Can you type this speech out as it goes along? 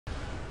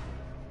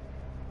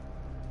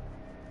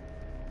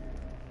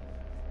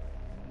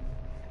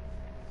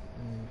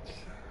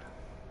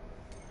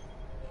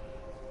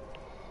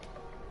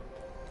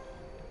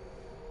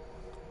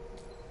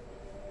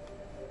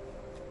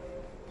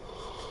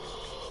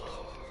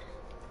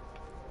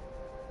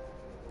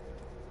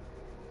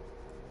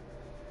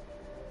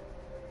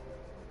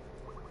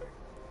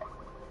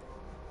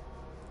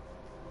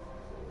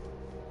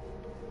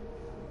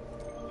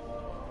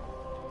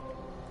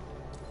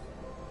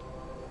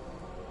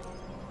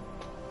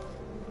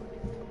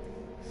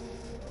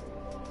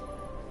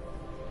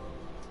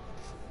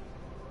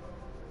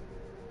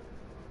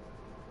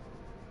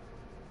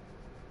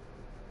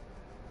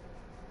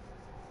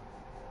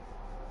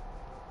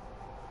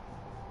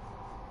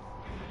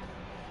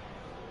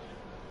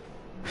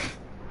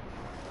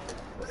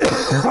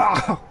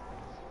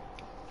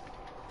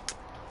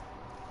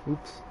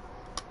Oops.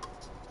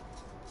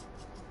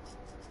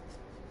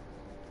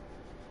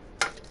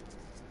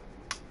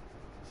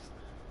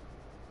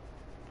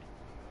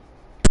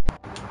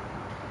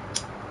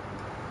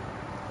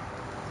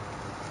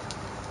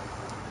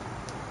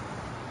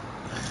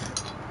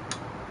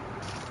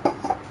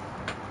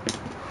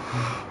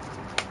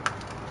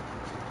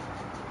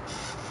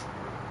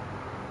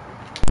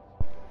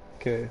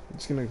 Okay, I'm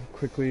just gonna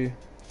quickly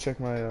check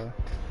my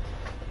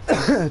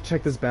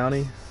check this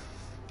bounty.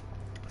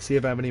 See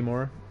if I have any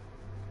more.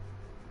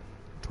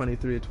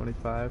 23 to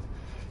 25.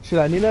 Shit,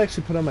 I need to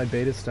actually put on my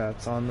beta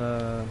stats on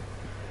the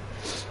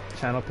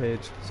channel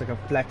page so I can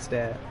flex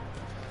that.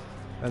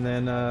 And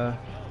then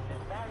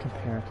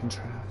compare and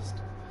contrast.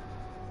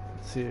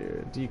 Let's see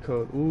here.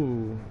 Decode.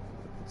 Ooh.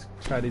 Let's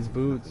try these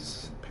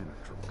boots.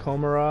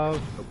 Komarov.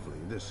 Hopefully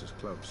this is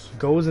close.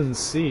 Goes in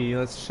C.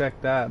 Let's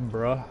check that,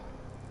 bruh.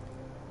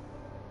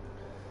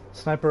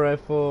 Sniper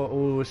rifle.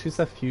 Ooh, shoots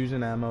that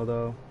fusion ammo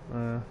though.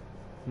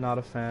 Not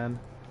a fan.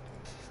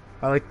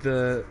 I like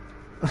the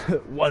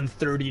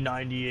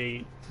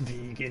 13098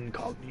 Vig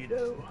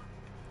Incognito.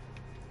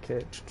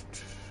 Okay.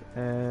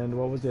 And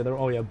what was the other?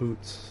 Oh yeah,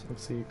 boots.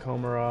 Let's see.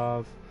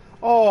 Komarov.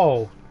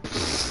 Oh,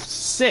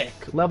 sick.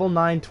 Level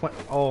 920.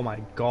 Oh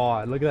my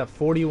god. Look at that.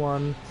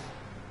 41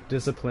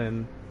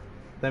 discipline.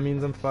 That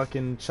means I'm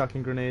fucking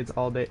chucking grenades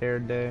all day, air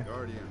day.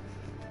 Guardian.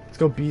 Let's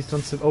go beast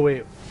on some. Oh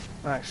wait.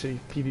 Actually,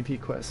 PvP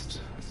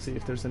quest. Let's see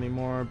if there's any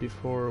more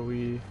before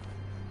we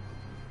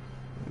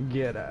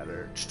get at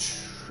her.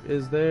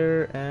 Is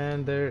there?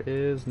 And there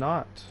is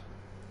not.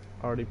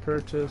 Already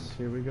purchased.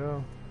 Here we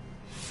go.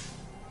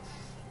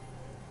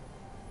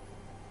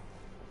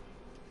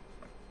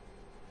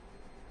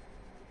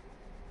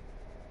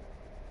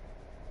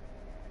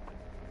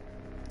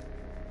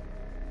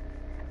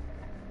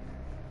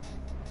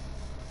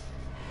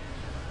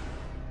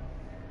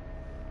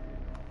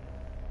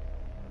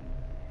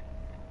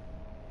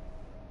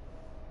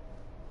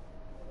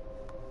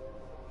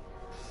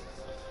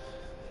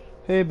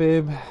 Hey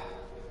babe,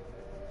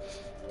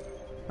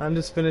 I'm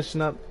just finishing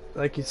up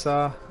like you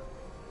saw.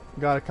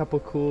 Got a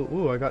couple cool,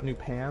 ooh, I got new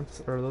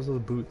pants, or those are the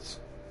boots.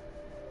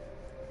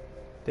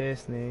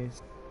 That's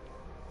nice.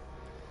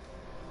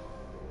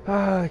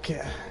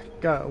 Okay,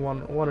 got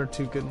one or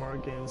two good more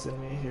games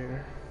in me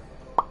here.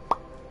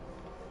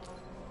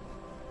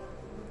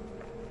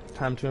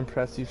 Time to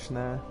impress you,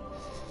 Shna.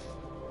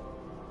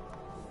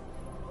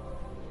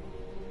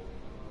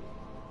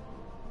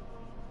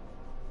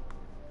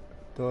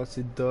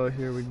 Duh,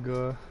 here we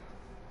go.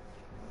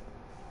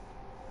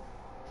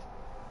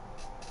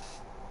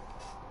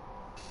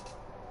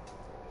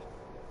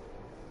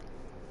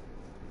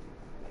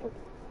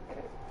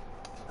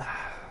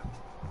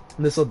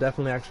 This will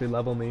definitely actually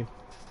level me.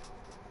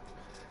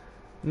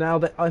 Now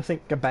that I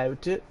think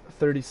about it,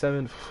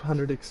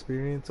 3,700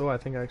 experience. Oh, I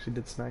think I actually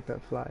did smack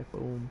that fly.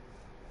 Boom.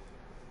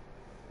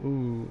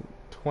 Ooh,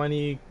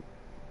 20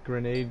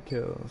 grenade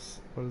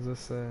kills. What does this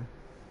say?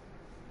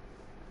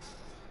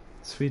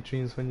 Sweet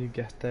dreams when you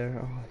get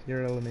there. Oh,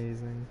 you're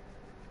amazing.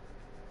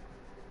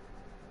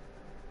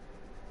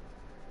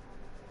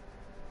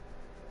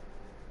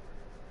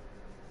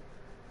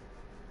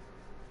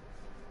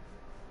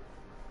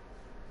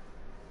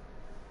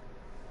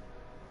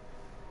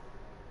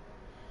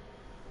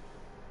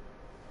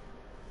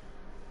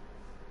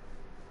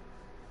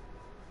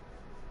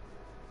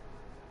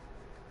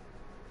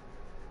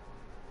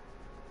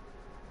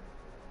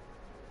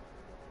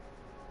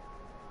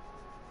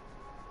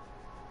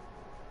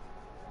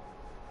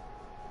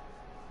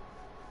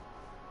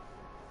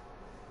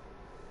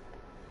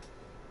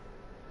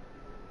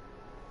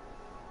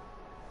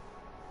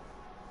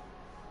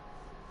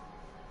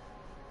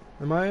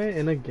 Am I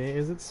in a game?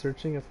 Is it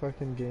searching a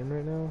fucking game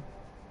right now?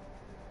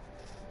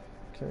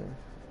 Okay.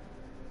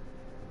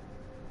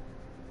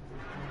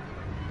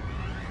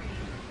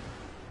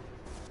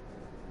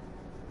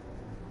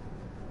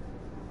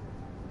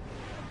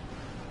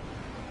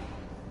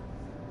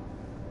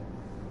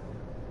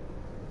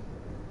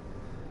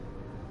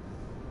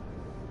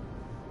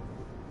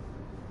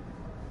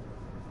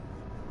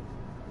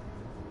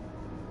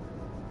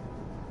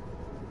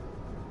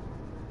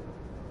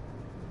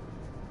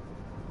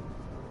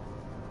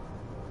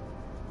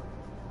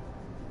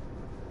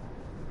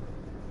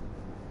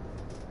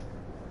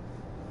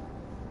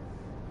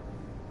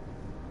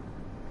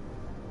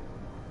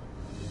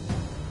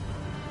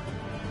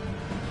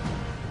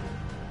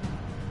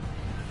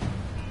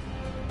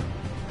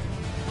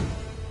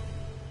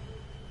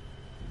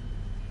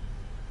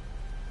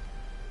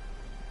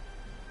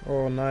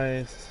 Oh,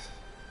 nice.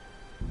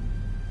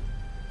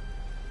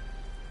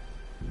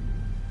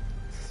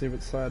 Let's see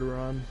what side we're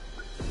on.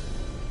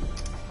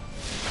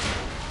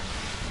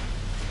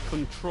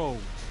 Control.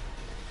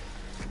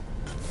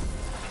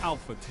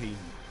 Alpha team.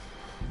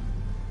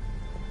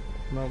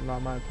 Nope,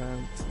 not my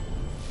pants.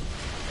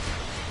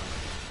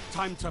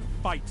 Time to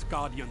fight,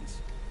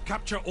 Guardians.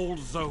 Capture all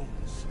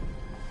zones.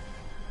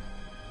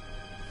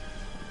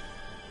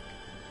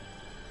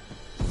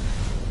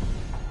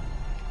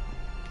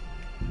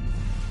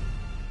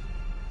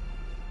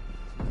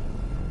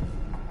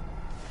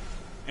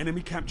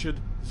 Enemy captured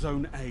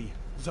Zone A.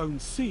 Zone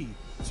C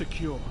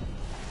secure.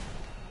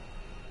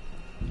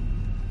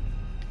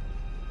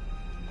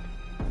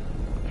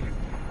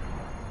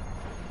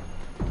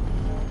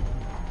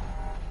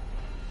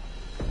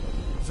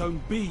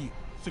 Zone B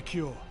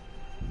secure.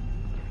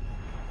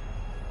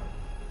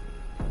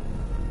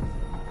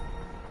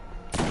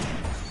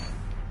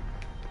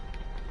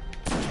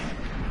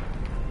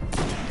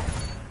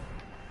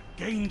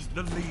 Gained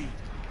the lead.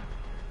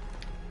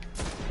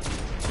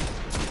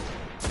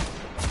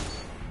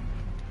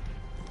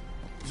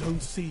 Zone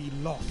C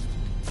lost.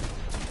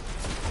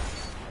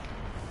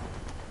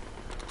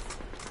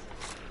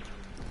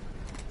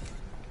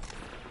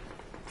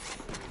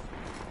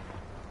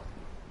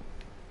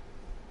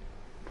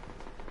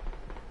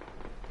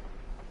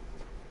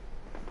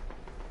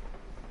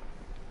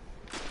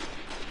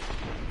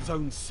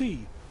 Zone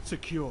C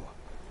secure.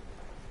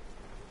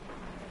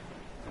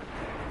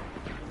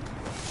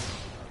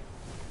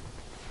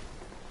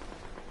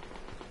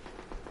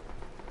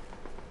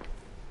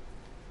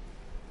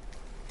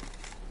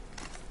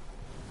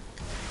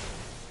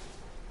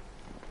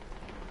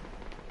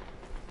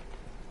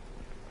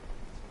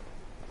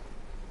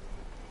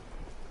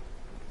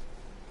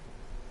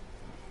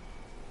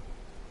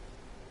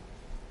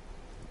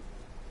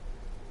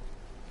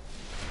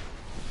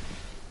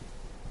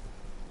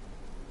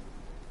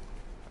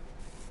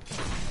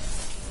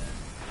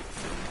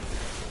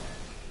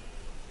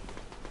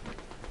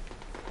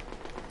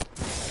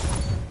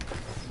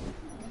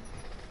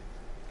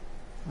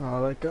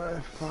 Oh, that guy,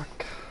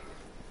 fuck.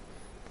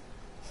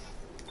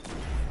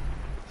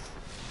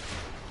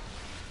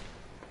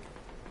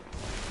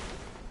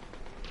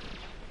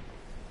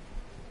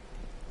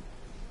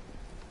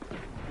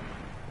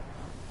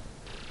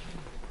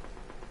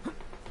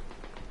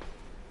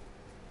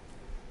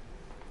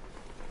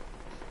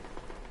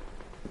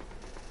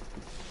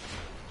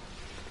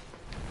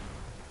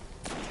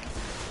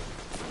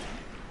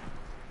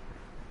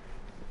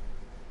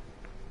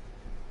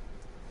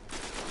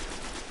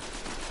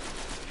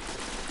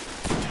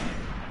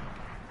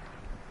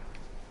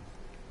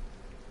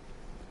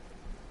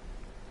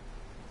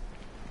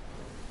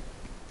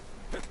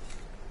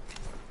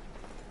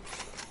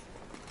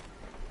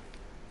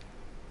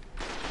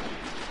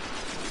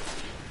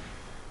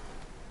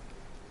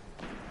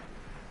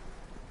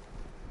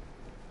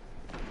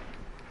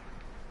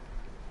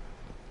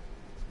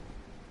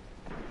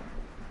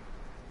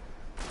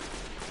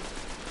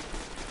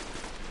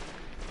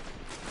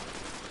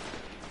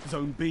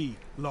 Zone B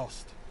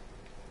lost.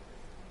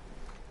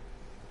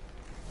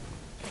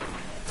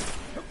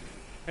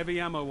 Heavy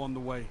ammo on the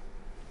way.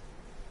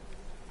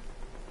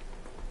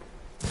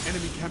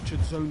 Enemy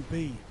captured Zone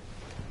B.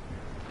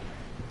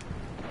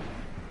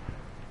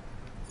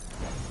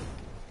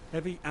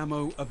 Heavy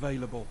ammo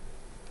available.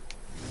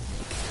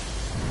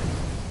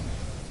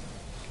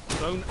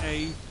 Zone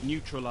A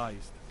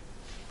neutralized.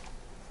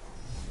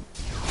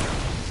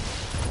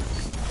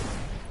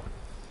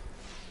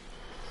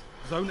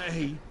 Zone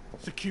A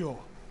secure.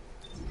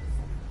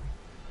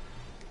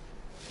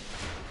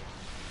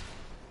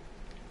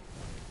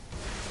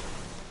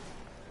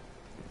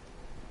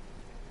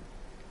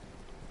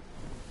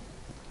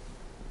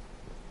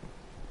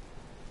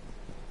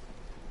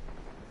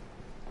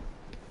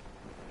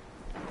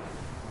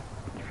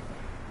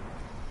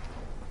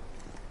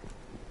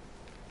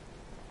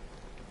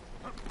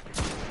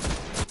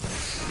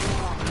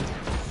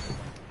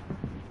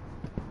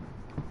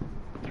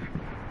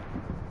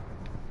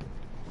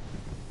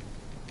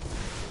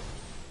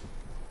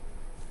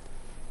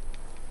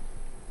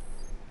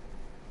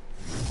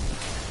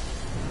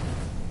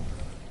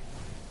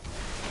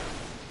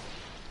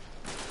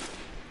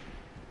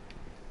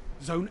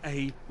 Zone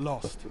A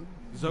lost.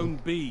 Zone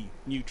B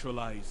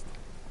neutralized.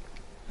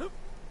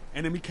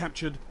 Enemy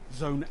captured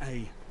Zone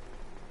A.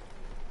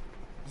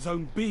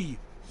 Zone B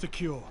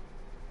secure.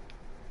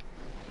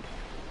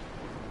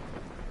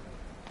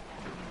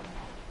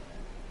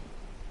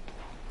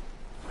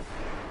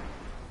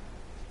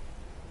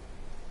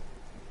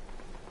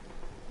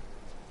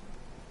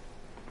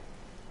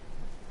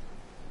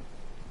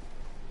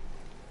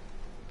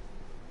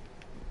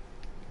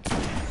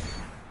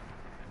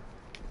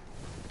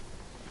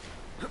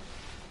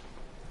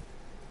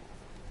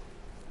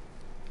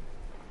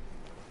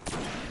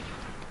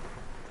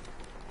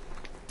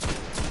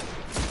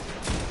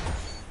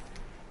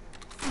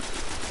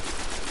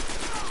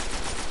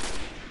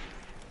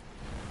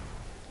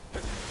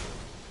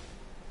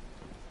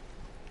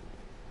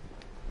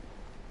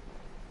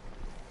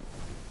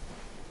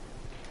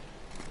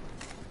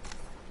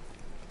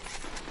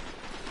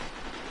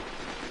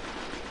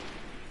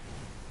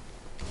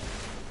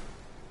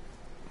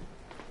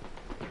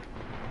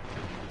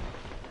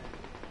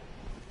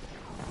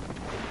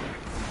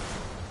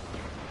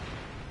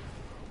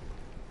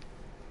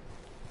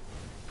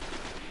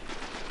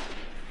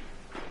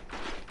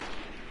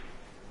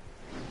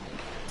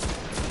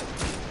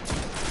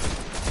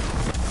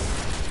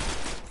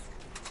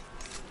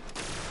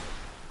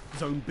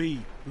 Zone B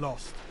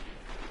lost.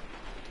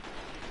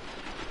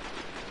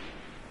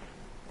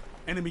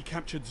 Enemy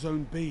captured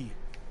Zone B.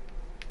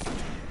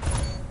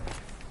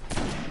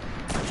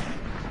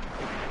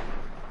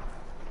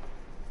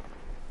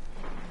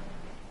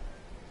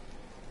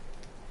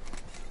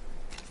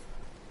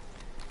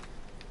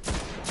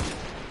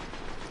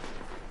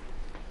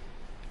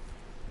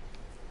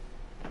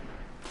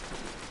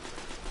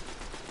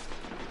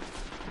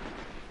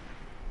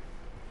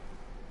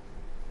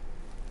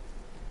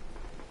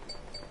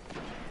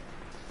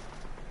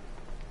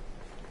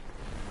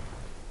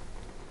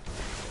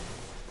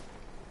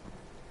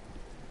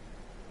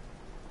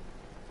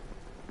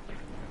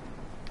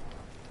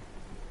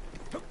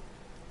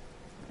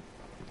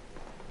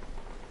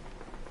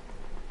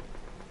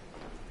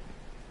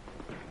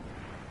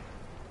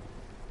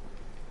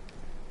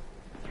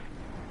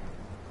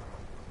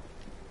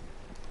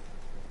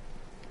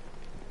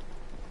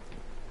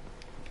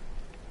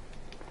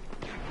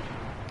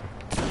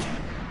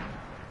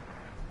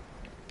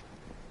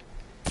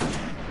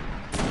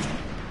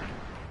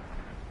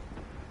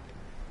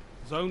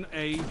 Zone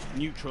A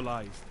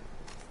neutralized.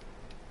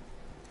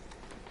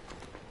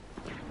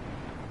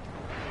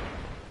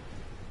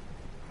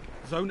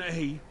 Zone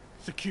A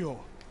secure.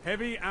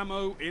 Heavy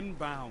ammo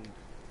inbound.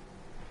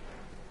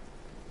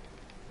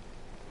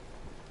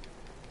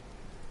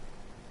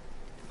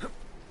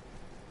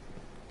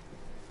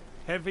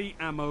 Heavy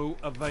ammo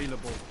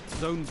available.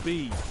 Zone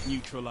B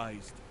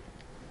neutralized.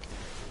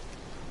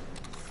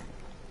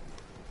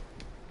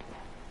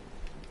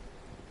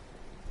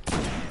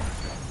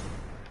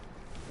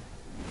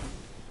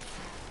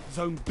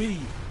 Zone B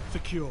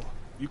secure.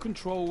 You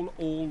control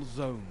all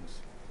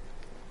zones.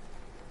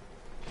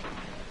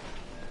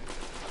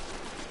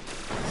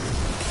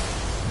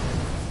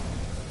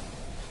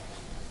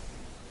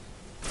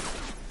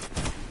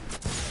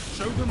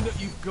 Show them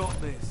that you've got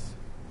this.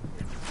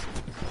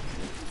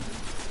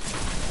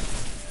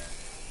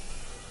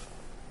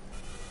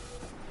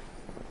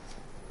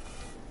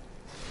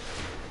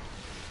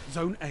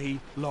 Zone A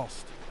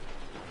lost.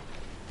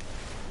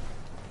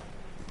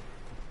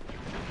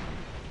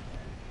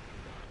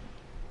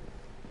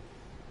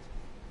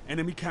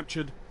 Enemy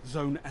captured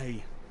Zone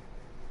A.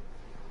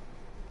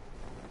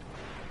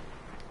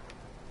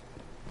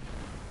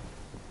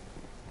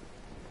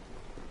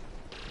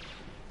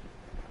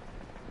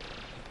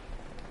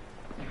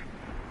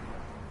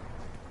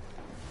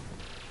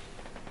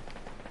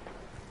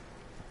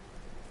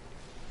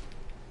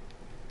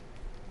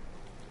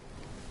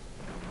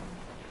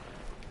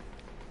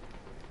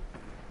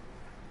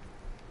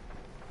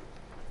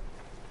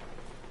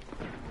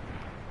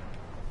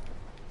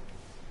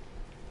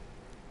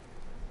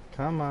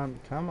 Come on,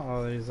 come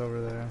on. Oh, he's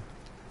over there.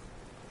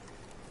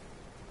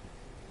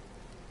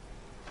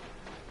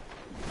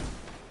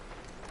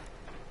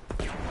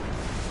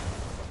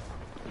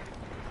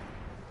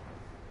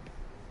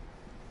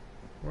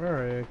 Where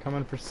are you?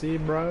 Coming for C,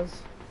 bros?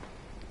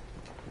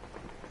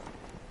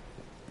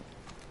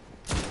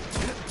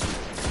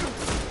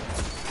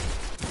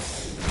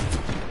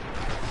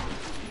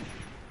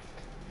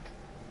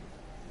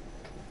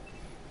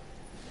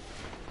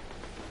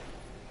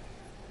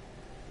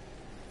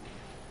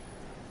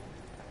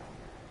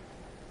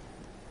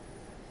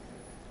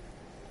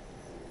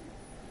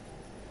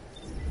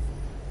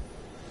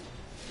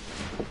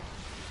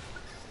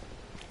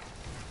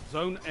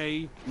 Zone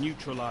A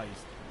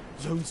neutralized.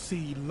 Zone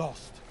C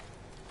lost.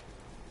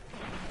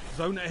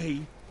 Zone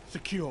A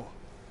secure.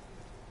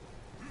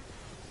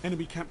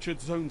 Enemy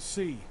captured Zone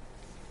C.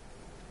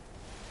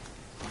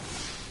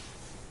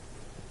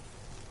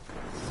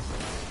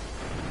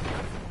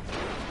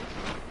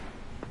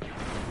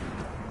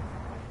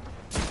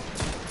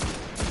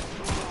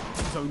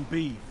 Zone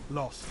B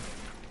lost.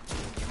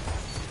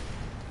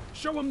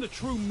 Show them the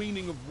true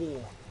meaning of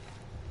war.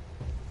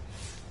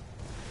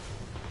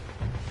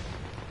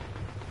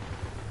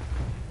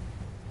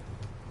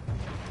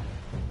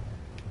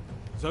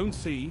 Zone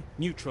C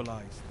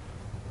neutralized.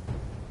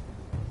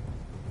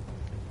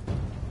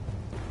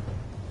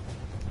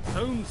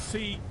 Zone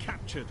C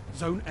captured.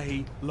 Zone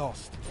A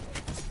lost.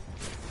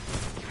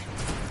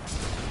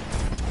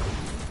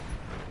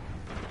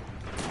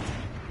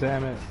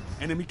 Damn it.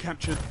 Enemy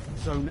captured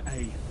Zone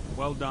A.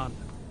 Well done.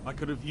 I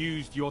could have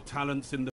used your talents in the